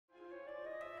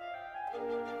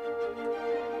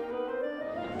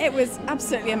It was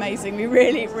absolutely amazing. We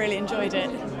really, really enjoyed it.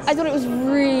 I thought it was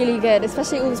really good,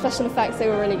 especially all the special effects, they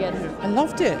were really good. I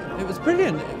loved it. It was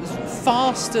brilliant. It was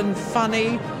fast and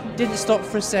funny, didn't stop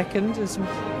for a second. There's some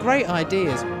great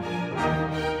ideas.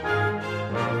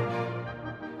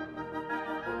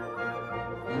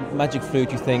 Magic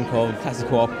Flute, you think of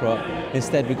classical opera.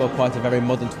 Instead, we got quite a very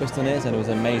modern twist on it, and it was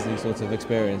an amazing sort of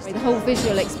experience. The whole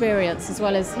visual experience, as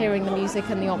well as hearing the music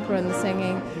and the opera and the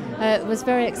singing, was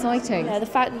very exciting. The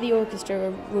fact that the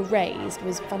orchestra were raised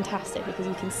was fantastic because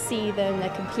you can see them, they're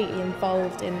completely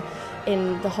involved in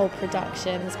the whole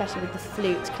production, especially with the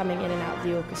flute coming in and out of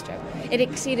the orchestra. It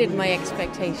exceeded my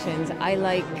expectations.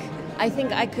 I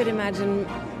think I could imagine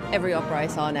every opera I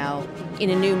saw now in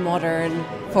a new modern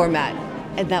format,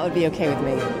 and that would be okay with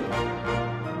me.